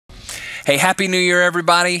Hey, Happy New Year,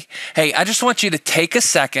 everybody. Hey, I just want you to take a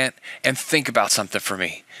second and think about something for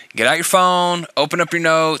me. Get out your phone, open up your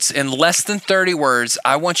notes. In less than 30 words,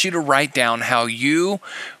 I want you to write down how you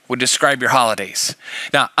would describe your holidays.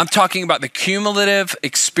 Now, I'm talking about the cumulative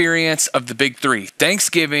experience of the big three: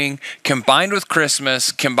 Thanksgiving combined with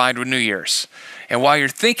Christmas, combined with New Year's. And while you're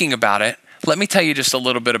thinking about it, let me tell you just a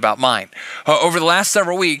little bit about mine. Over the last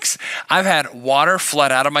several weeks, I've had water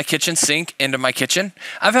flood out of my kitchen sink into my kitchen.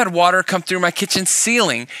 I've had water come through my kitchen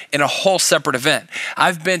ceiling in a whole separate event.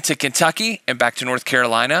 I've been to Kentucky and back to North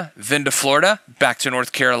Carolina, then to Florida, back to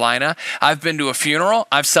North Carolina. I've been to a funeral.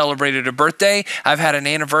 I've celebrated a birthday. I've had an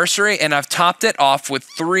anniversary, and I've topped it off with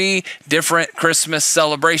 3 different Christmas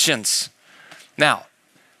celebrations. Now,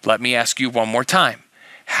 let me ask you one more time.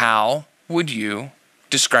 How would you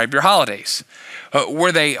describe your holidays?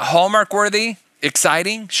 Were they Hallmark worthy,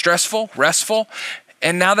 exciting, stressful, restful?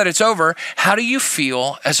 And now that it's over, how do you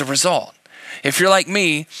feel as a result? If you're like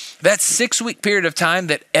me, that 6-week period of time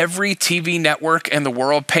that every TV network in the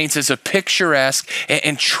world paints as a picturesque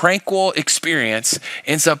and tranquil experience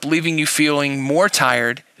ends up leaving you feeling more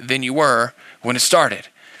tired than you were when it started.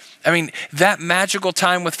 I mean, that magical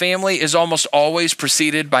time with family is almost always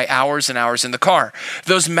preceded by hours and hours in the car.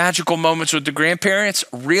 Those magical moments with the grandparents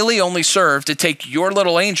really only serve to take your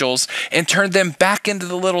little angels and turn them back into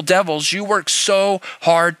the little devils you worked so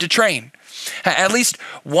hard to train. At least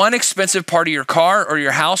one expensive part of your car or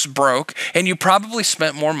your house broke, and you probably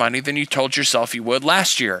spent more money than you told yourself you would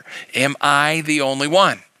last year. Am I the only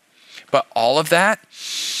one? But all of that,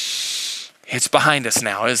 it's behind us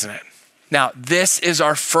now, isn't it? Now, this is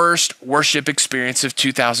our first worship experience of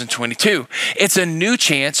 2022. It's a new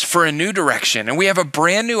chance for a new direction, and we have a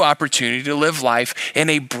brand new opportunity to live life in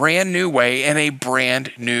a brand new way in a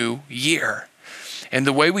brand new year. And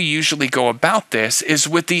the way we usually go about this is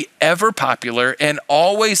with the ever popular and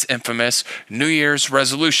always infamous New Year's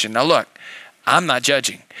resolution. Now look, I'm not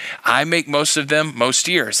judging. I make most of them most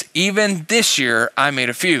years. Even this year, I made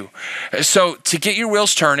a few. So to get your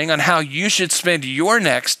wheels turning on how you should spend your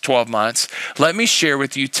next 12 months, let me share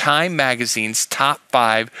with you Time Magazine's top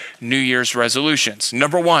 5 New Year's resolutions.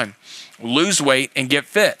 Number 1, lose weight and get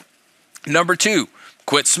fit. Number 2,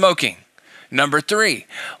 quit smoking. Number 3,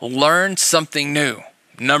 learn something new.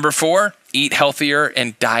 Number 4, eat healthier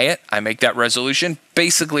and diet. I make that resolution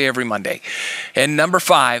basically every Monday. And number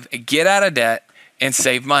 5, get out of debt and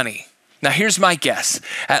save money. Now here's my guess.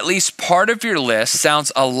 At least part of your list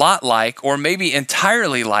sounds a lot like, or maybe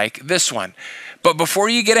entirely like, this one. But before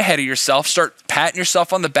you get ahead of yourself, start patting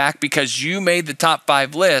yourself on the back because you made the top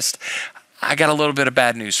 5 list, I got a little bit of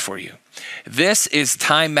bad news for you. This is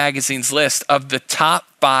Time Magazine's list of the top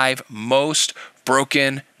 5 most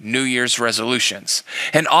broken New Year's resolutions.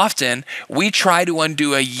 And often we try to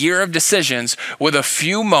undo a year of decisions with a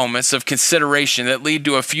few moments of consideration that lead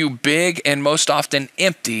to a few big and most often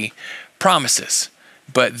empty promises.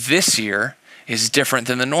 But this year is different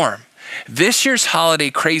than the norm. This year's holiday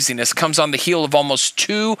craziness comes on the heel of almost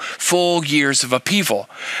 2 full years of upheaval.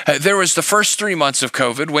 There was the first 3 months of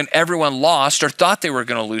COVID when everyone lost or thought they were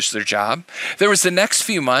going to lose their job. There was the next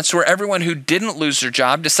few months where everyone who didn't lose their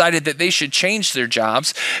job decided that they should change their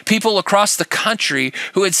jobs. People across the country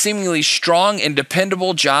who had seemingly strong and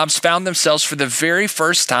dependable jobs found themselves for the very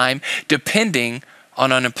first time depending on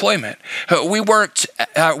unemployment. We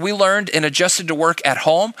learned and adjusted to work at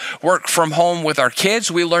home, work from home with our kids.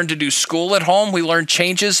 We learned to do school at home. We learned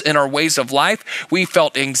changes in our ways of life. We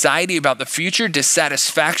felt anxiety about the future,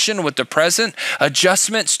 dissatisfaction with the present,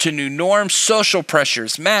 adjustments to new norms, social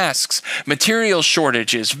pressures, masks, material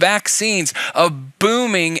shortages, vaccines, a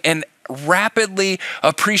booming and rapidly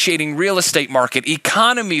appreciating real estate market,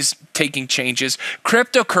 economies taking changes,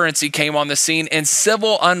 cryptocurrency came on the scene, and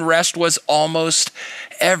civil unrest was almost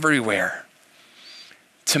everywhere.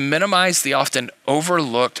 To minimize the often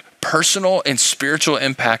overlooked personal and spiritual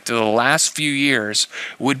impact of the last few years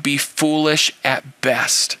would be foolish at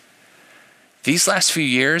best. These last few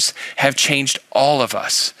years have changed all of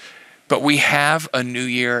us, but we have a new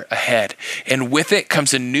year ahead, and with it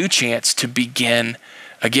comes a new chance to begin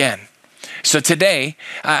again. So today,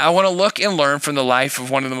 I want to look and learn from the life of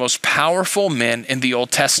one of the most powerful men in the Old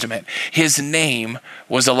Testament. His name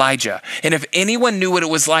was Elijah. And if anyone knew what it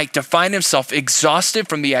was like to find himself exhausted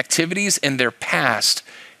from the activities in their past,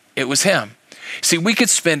 it was him. See, we could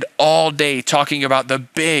spend all day talking about the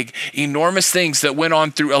big, enormous things that went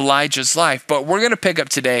on through Elijah's life, but we're going to pick up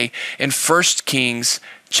today in 1 Kings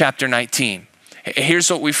chapter 19. Here's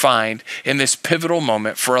what we find in this pivotal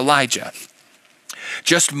moment for Elijah.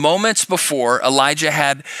 Just moments before, Elijah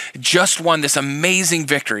had just won this amazing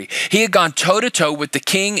victory. He had gone toe-to-toe with the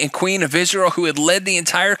king and queen of Israel who had led the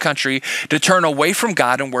entire country to turn away from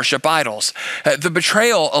God and worship idols. The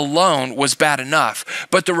betrayal alone was bad enough,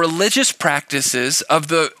 but the religious practices of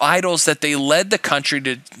the idols that they led the country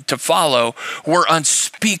to follow were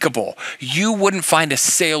unspeakable. You wouldn't find a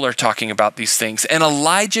sailor talking about these things. And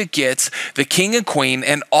Elijah gets the king and queen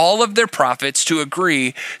and all of their prophets to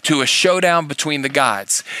agree to a showdown between the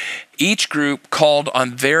gods. Each group called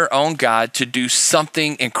on their own God to do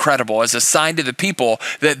something incredible as a sign to the people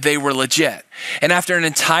that they were legit. And after an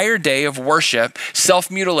entire day of worship,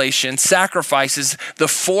 self-mutilation, sacrifices, the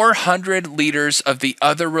 400 leaders of the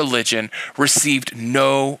other religion received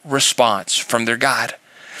no response from their God.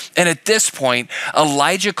 And at this point,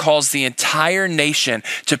 Elijah calls the entire nation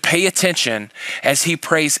to pay attention as he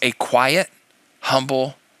prays a quiet,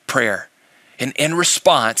 humble prayer. And in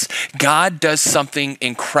response, God does something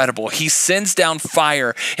incredible. He sends down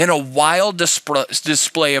fire in a wild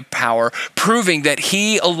display of power, proving that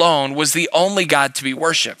he alone was the only God to be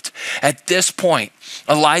worshiped. At this point,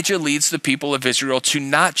 Elijah leads the people of Israel to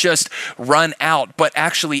not just run out, but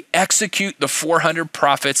actually execute the 400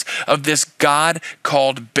 prophets of this God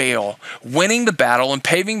called Baal, winning the battle and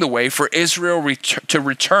paving the way for Israel to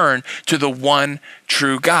return to the one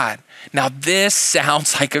true God. Now, this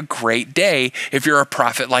sounds like a great day if you're a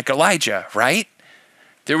prophet like Elijah, right?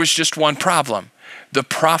 There was just one problem. The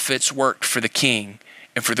prophets worked for the king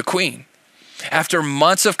and for the queen. After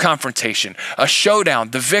months of confrontation, a showdown,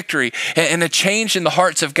 the victory, and a change in the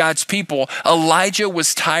hearts of God's people, Elijah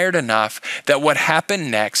was tired enough that what happened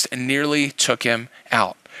next nearly took him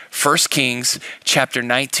out. 1 Kings chapter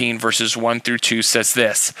 19 verses 1 through 2 says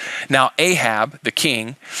this. Now Ahab, the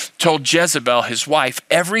king, told Jezebel, his wife,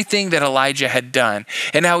 everything that Elijah had done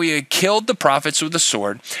and how he had killed the prophets with a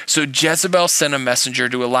sword. So Jezebel sent a messenger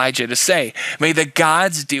to Elijah to say, may the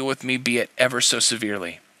gods deal with me, be it ever so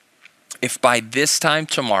severely, if by this time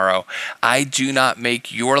tomorrow I do not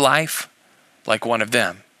make your life like one of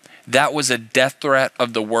them. That was a death threat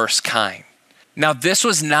of the worst kind. Now, this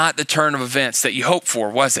was not the turn of events that you hoped for,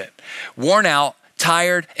 was it? Worn out,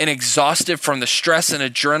 tired, and exhausted from the stress and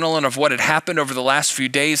adrenaline of what had happened over the last few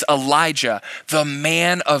days, Elijah, the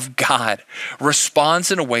man of God,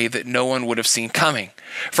 responds in a way that no one would have seen coming.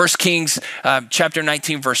 1 Kings chapter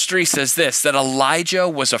 19 verse 3 says this, that Elijah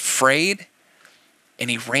was afraid and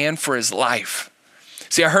he ran for his life.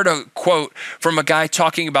 See, I heard a quote from a guy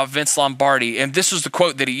talking about Vince Lombardi, and this was the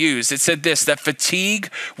quote that he used. It said this, that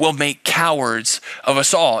fatigue will make cowards of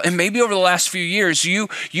us all. And maybe over the last few years, you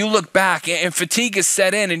look back and fatigue has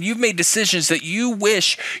set in and you've made decisions that you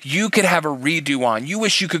wish you could have a redo on. You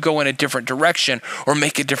wish you could go in a different direction or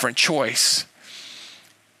make a different choice.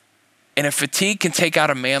 And if fatigue can take out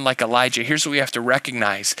a man like Elijah, here's what we have to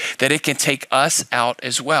recognize, that it can take us out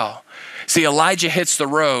as well. See, Elijah hits the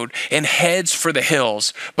road and heads for the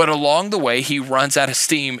hills, but along the way, he runs out of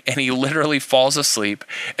steam and he literally falls asleep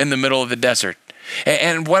in the middle of the desert.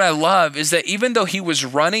 And what I love is that even though he was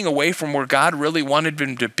running away from where God really wanted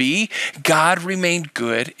him to be, God remained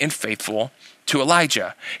good and faithful to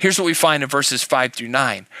Elijah. Here's what we find in verses 5 through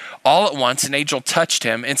 9. All at once, an angel touched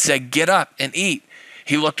him and said, get up and eat.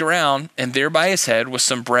 He looked around, and there by his head was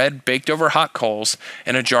some bread baked over hot coals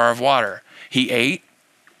and a jar of water. He ate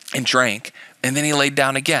and drank, and then he laid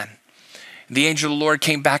down again. The angel of the Lord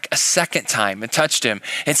came back a second time and touched him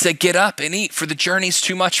and said, get up and eat, for the journey's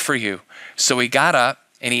too much for you. So he got up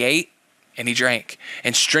and he ate and he drank.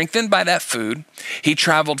 And strengthened by that food, he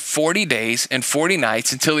traveled 40 days and 40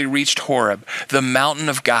 nights until he reached Horeb, the mountain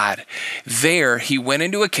of God. There he went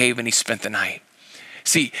into a cave and he spent the night.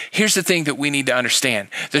 See, here's the thing that we need to understand.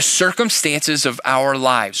 The circumstances of our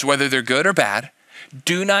lives, whether they're good or bad,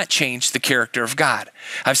 do not change the character of God.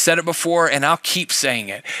 I've said it before and I'll keep saying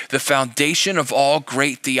it. The foundation of all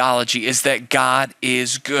great theology is that God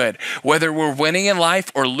is good. Whether we're winning in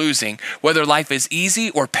life or losing, whether life is easy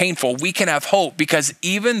or painful, we can have hope because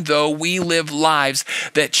even though we live lives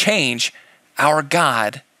that change, our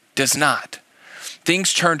God does not.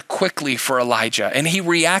 Things turned quickly for Elijah, and he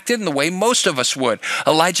reacted in the way most of us would.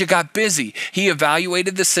 Elijah got busy. He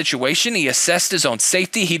evaluated the situation. He assessed his own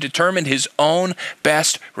safety. He determined his own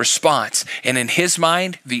best response. And in his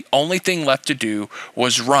mind, the only thing left to do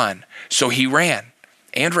was run. So he ran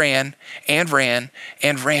and ran and ran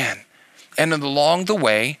and ran. And along the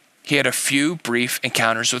way, he had a few brief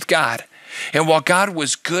encounters with God. And while God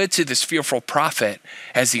was good to this fearful prophet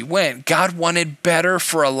as he went, God wanted better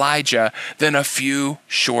for Elijah than a few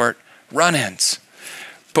short run-ins.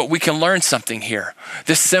 But we can learn something here.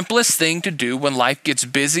 The simplest thing to do when life gets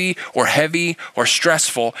busy or heavy or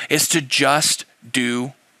stressful is to just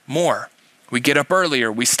do more. We get up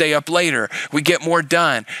earlier, we stay up later, we get more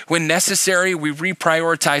done. When necessary, we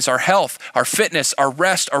reprioritize our health, our fitness, our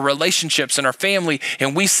rest, our relationships, and our family,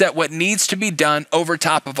 and we set what needs to be done over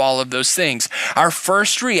top of all of those things. Our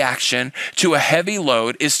first reaction to a heavy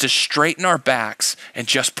load is to straighten our backs and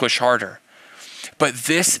just push harder. But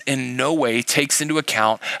this in no way takes into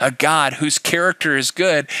account a God whose character is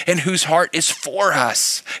good and whose heart is for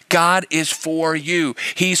us. God is for you.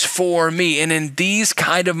 He's for me. And in these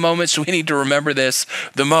kind of moments, we need to remember this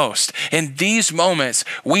the most. In these moments,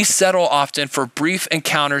 we settle often for brief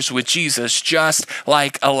encounters with Jesus, just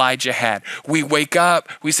like Elijah had. We wake up,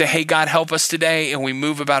 we say, hey, God, help us today, and we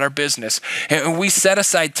move about our business. And we set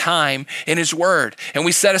aside time in his word, and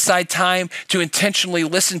we set aside time to intentionally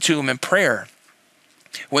listen to him in prayer.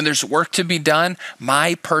 When there's work to be done,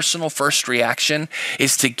 my personal first reaction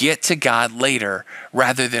is to get to God later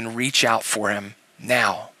rather than reach out for him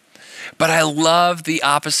now. But I love the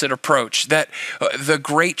opposite approach that the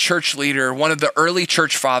great church leader, one of the early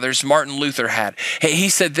church fathers, Martin Luther, had. He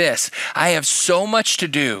said this, I have so much to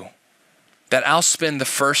do that I'll spend the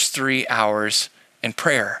first 3 hours in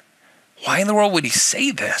prayer. Why in the world would he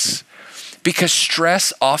say this? Because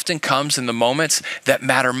stress often comes in the moments that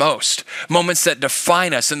matter most, moments that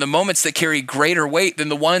define us, and the moments that carry greater weight than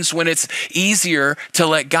the ones when it's easier to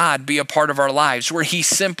let God be a part of our lives, where he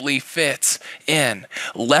simply fits in.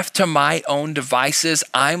 Left to my own devices,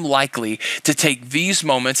 I'm likely to take these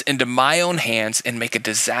moments into my own hands and make a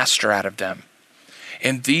disaster out of them.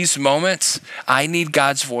 In these moments, I need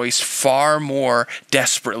God's voice far more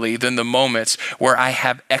desperately than the moments where I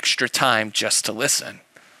have extra time just to listen.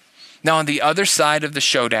 Now, on the other side of the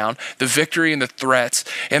showdown, the victory and the threats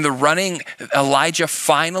and the running, Elijah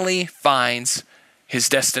finally finds his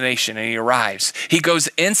destination and he arrives. He goes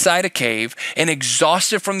inside a cave, and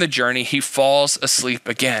exhausted from the journey, he falls asleep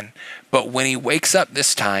again. But when he wakes up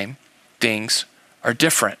this time, things are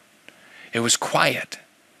different. It was quiet.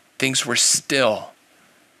 Things were still.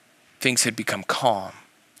 Things had become calm.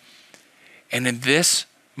 And in this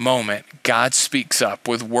moment, God speaks up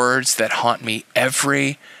with words that haunt me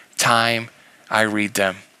every time I read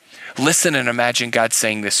them. Listen and imagine God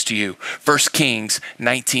saying this to you. 1 Kings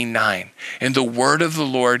 19:9. And the word of the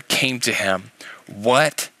Lord came to him.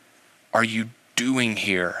 What are you doing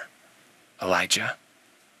here, Elijah?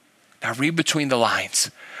 Now read between the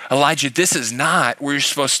lines. Elijah, this is not where you're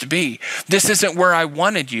supposed to be. This isn't where I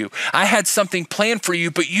wanted you. I had something planned for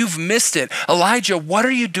you, but you've missed it. Elijah, what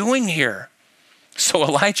are you doing here? So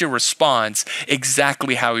Elijah responds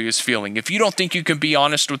exactly how he was feeling. If you don't think you can be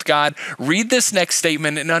honest with God, read this next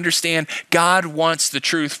statement and understand God wants the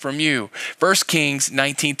truth from you. 1 Kings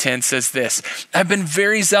 19:10 says this, I've been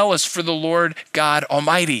very zealous for the Lord God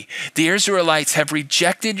Almighty. The Israelites have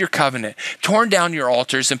rejected your covenant, torn down your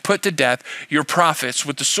altars, and put to death your prophets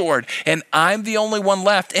with the sword. And I'm the only one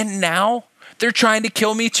left, and now they're trying to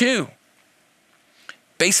kill me too.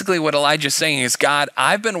 Basically what Elijah's saying is, God,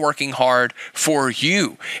 I've been working hard for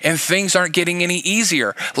you, and things aren't getting any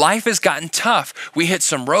easier. Life has gotten tough. We hit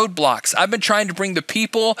some roadblocks. I've been trying to bring the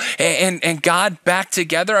people and God back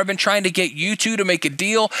together. I've been trying to get you two to make a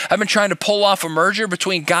deal. I've been trying to pull off a merger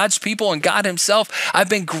between God's people and God himself. I've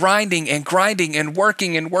been grinding and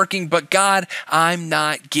working, but God, I'm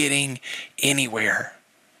not getting anywhere.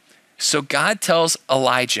 So God tells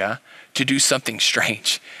Elijah to do something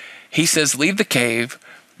strange. He says, leave the cave,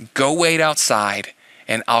 go wait outside,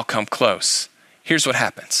 and I'll come close. Here's what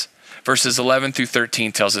happens. Verses 11 through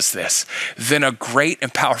 13 tells us this. Then a great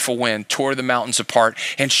and powerful wind tore the mountains apart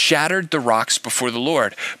and shattered the rocks before the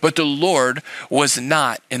Lord. But the Lord was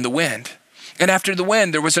not in the wind. And after the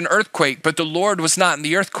wind, there was an earthquake, but the Lord was not in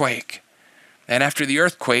the earthquake. And after the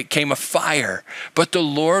earthquake came a fire, but the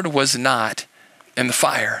Lord was not in the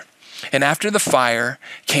fire. And after the fire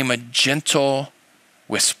came a gentle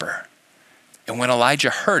whisper. And when Elijah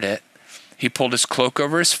heard it, he pulled his cloak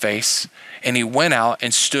over his face, and he went out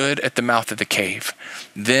and stood at the mouth of the cave.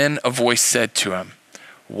 Then a voice said to him,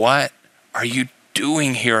 what are you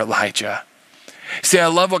doing here, Elijah? See, I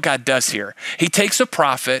love what God does here. He takes a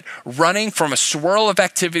prophet running from a swirl of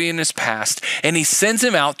activity in his past, and he sends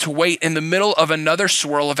him out to wait in the middle of another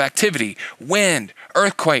swirl of activity. Wind,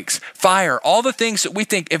 earthquakes, fire, all the things that we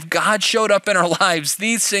think if God showed up in our lives,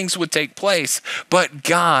 these things would take place. But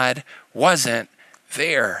God wasn't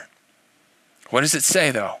there. What does it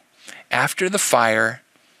say though? After the fire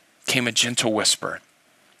came a gentle whisper.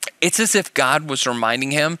 It's as if God was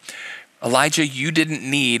reminding him, Elijah, you didn't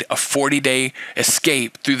need a 40-day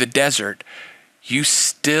escape through the desert. you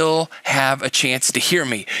still have a chance to hear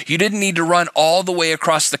me. You didn't need to run all the way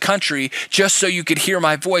across the country just so you could hear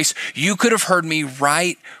my voice. You could have heard me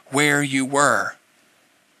right where you were.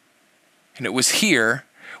 And it was here,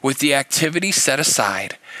 with the activity set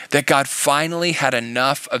aside, that God finally had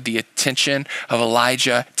enough of the attention of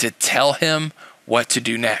Elijah to tell him what to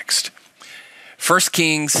do next. 1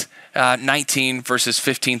 Kings 19 verses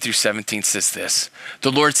 15 through 17 says this.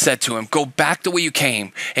 The Lord said to him, go back the way you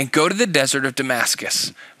came and go to the desert of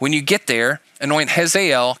Damascus. When you get there, anoint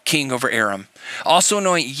Hazael king over Aram. Also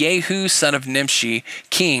anoint Jehu son of Nimshi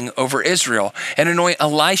king over Israel, and anoint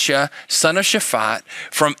Elisha son of Shaphat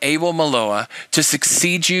from Abel Maloah to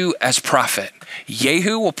succeed you as prophet.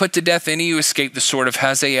 Jehu will put to death any who escape the sword of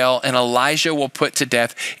Hazael, and Elijah will put to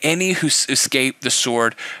death any who escape the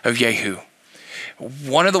sword of Jehu.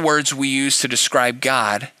 One of the words we use to describe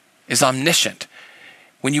God is omniscient.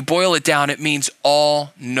 When you boil it down, it means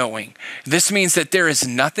all-knowing. This means that there is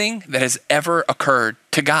nothing that has ever occurred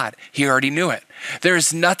to God. He already knew it. There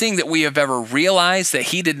is nothing that we have ever realized that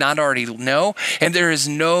he did not already know, and there is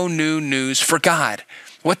no new news for God.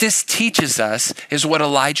 What this teaches us is what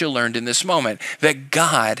Elijah learned in this moment, that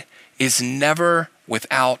God is never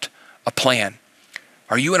without a plan.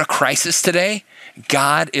 Are you in a crisis today?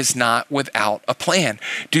 God is not without a plan.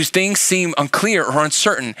 Do things seem unclear or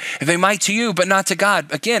uncertain? They might to you, but not to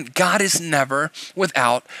God. Again, God is never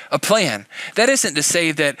without a plan. That isn't to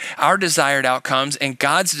say that our desired outcomes and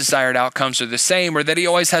God's desired outcomes are the same, or that he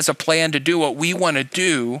always has a plan to do what we want to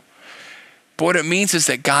do. But what it means is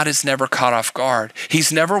that God is never caught off guard.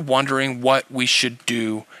 He's never wondering what we should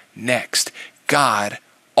do next. God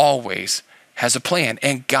always has a plan,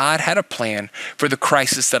 and God had a plan for the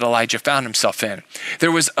crisis that Elijah found himself in.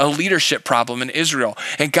 There was a leadership problem in Israel,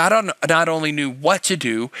 and God not only knew what to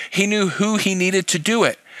do, he knew who he needed to do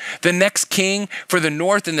it. The next king for the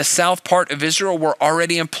north and the south part of Israel were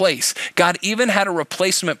already in place. God even had a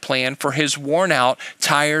replacement plan for his worn out,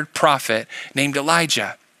 tired prophet named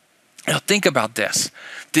Elijah. Now think about this.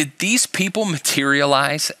 Did these people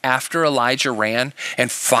materialize after Elijah ran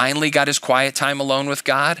and finally got his quiet time alone with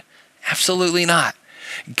God? Absolutely not.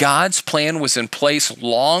 God's plan was in place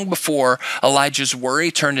long before Elijah's worry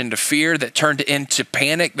turned into fear, that turned into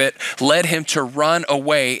panic, that led him to run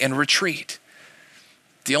away and retreat.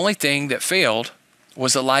 The only thing that failed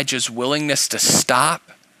was Elijah's willingness to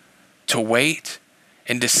stop, to wait,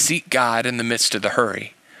 and to seek God in the midst of the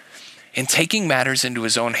hurry. In taking matters into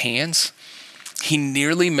his own hands, he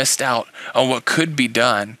nearly missed out on what could be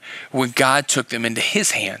done when God took them into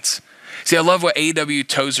his hands. See, I love what A.W.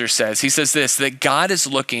 Tozer says. He says this, that God is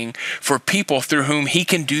looking for people through whom he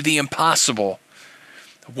can do the impossible.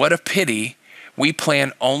 What a pity we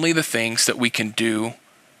plan only the things that we can do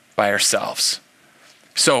by ourselves.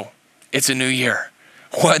 So, it's a new year.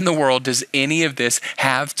 What in the world does any of this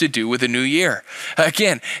have to do with a new year?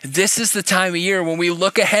 Again, this is the time of year when we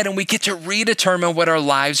look ahead and we get to redetermine what our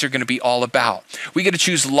lives are going to be all about. We get to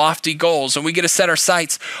choose lofty goals and we get to set our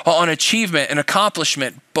sights on achievement and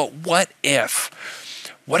accomplishment. But what if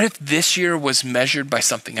this year was measured by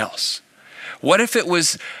something else? What if it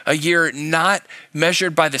was a year not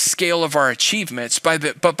measured by the scale of our achievements,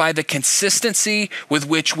 but by the consistency with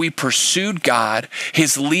which we pursued God,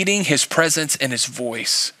 his leading, his presence, and his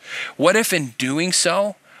voice? What if in doing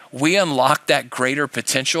so, we unlocked that greater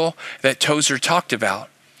potential that Tozer talked about?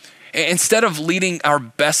 Instead of leading our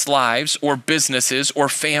best lives or businesses or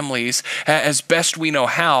families as best we know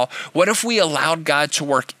how, what if we allowed God to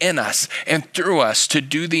work in us and through us to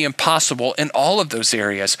do the impossible in all of those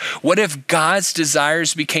areas? What if God's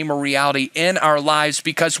desires became a reality in our lives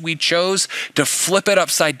because we chose to flip it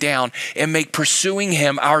upside down and make pursuing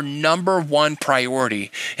him our number one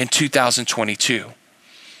priority in 2022?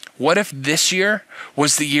 What if this year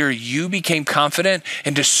was the year you became confident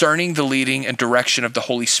in discerning the leading and direction of the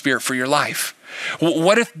Holy Spirit for your life?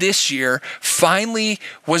 What if this year finally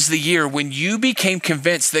was the year when you became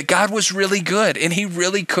convinced that God was really good and he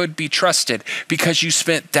really could be trusted because you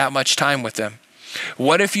spent that much time with him?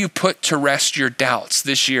 What if you put to rest your doubts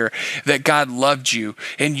this year that God loved you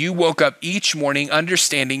and you woke up each morning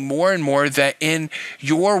understanding more and more that in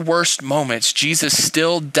your worst moments, Jesus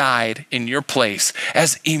still died in your place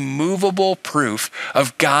as immovable proof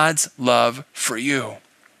of God's love for you?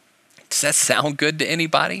 Does that sound good to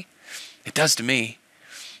anybody? It does to me.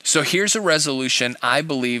 So here's a resolution I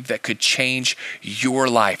believe that could change your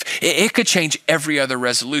life. It could change every other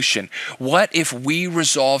resolution. What if we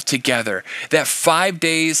resolve together that 5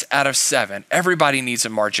 days out of 7, everybody needs a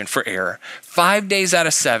margin for error. 5 days out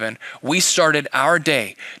of 7, we started our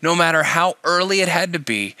day, no matter how early it had to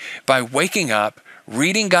be, by waking up,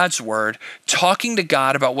 reading God's word, talking to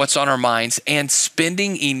God about what's on our minds, and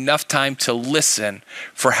spending enough time to listen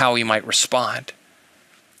for how he might respond.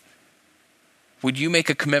 Would you make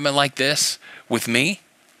a commitment like this with me?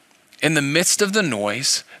 In the midst of the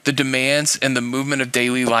noise, the demands, and the movement of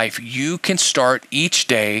daily life, you can start each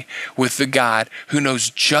day with the God who knows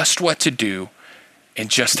just what to do and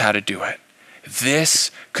just how to do it. This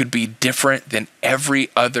could be different than every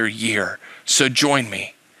other year. So join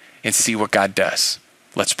me and see what God does.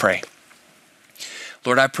 Let's pray.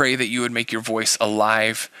 Lord, I pray that you would make your voice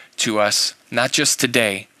alive to us, not just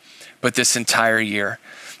today, but this entire year.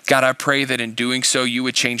 God, I pray that in doing so, you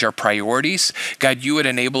would change our priorities. God, you would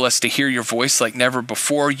enable us to hear your voice like never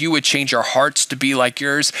before. You would change our hearts to be like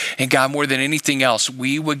yours. And God, more than anything else,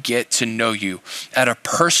 we would get to know you at a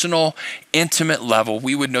personal, intimate level.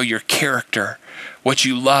 We would know your character, what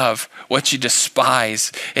you love, what you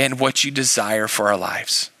despise, and what you desire for our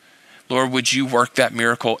lives. Lord, would you work that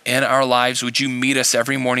miracle in our lives? Would you meet us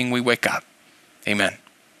every morning we wake up? Amen.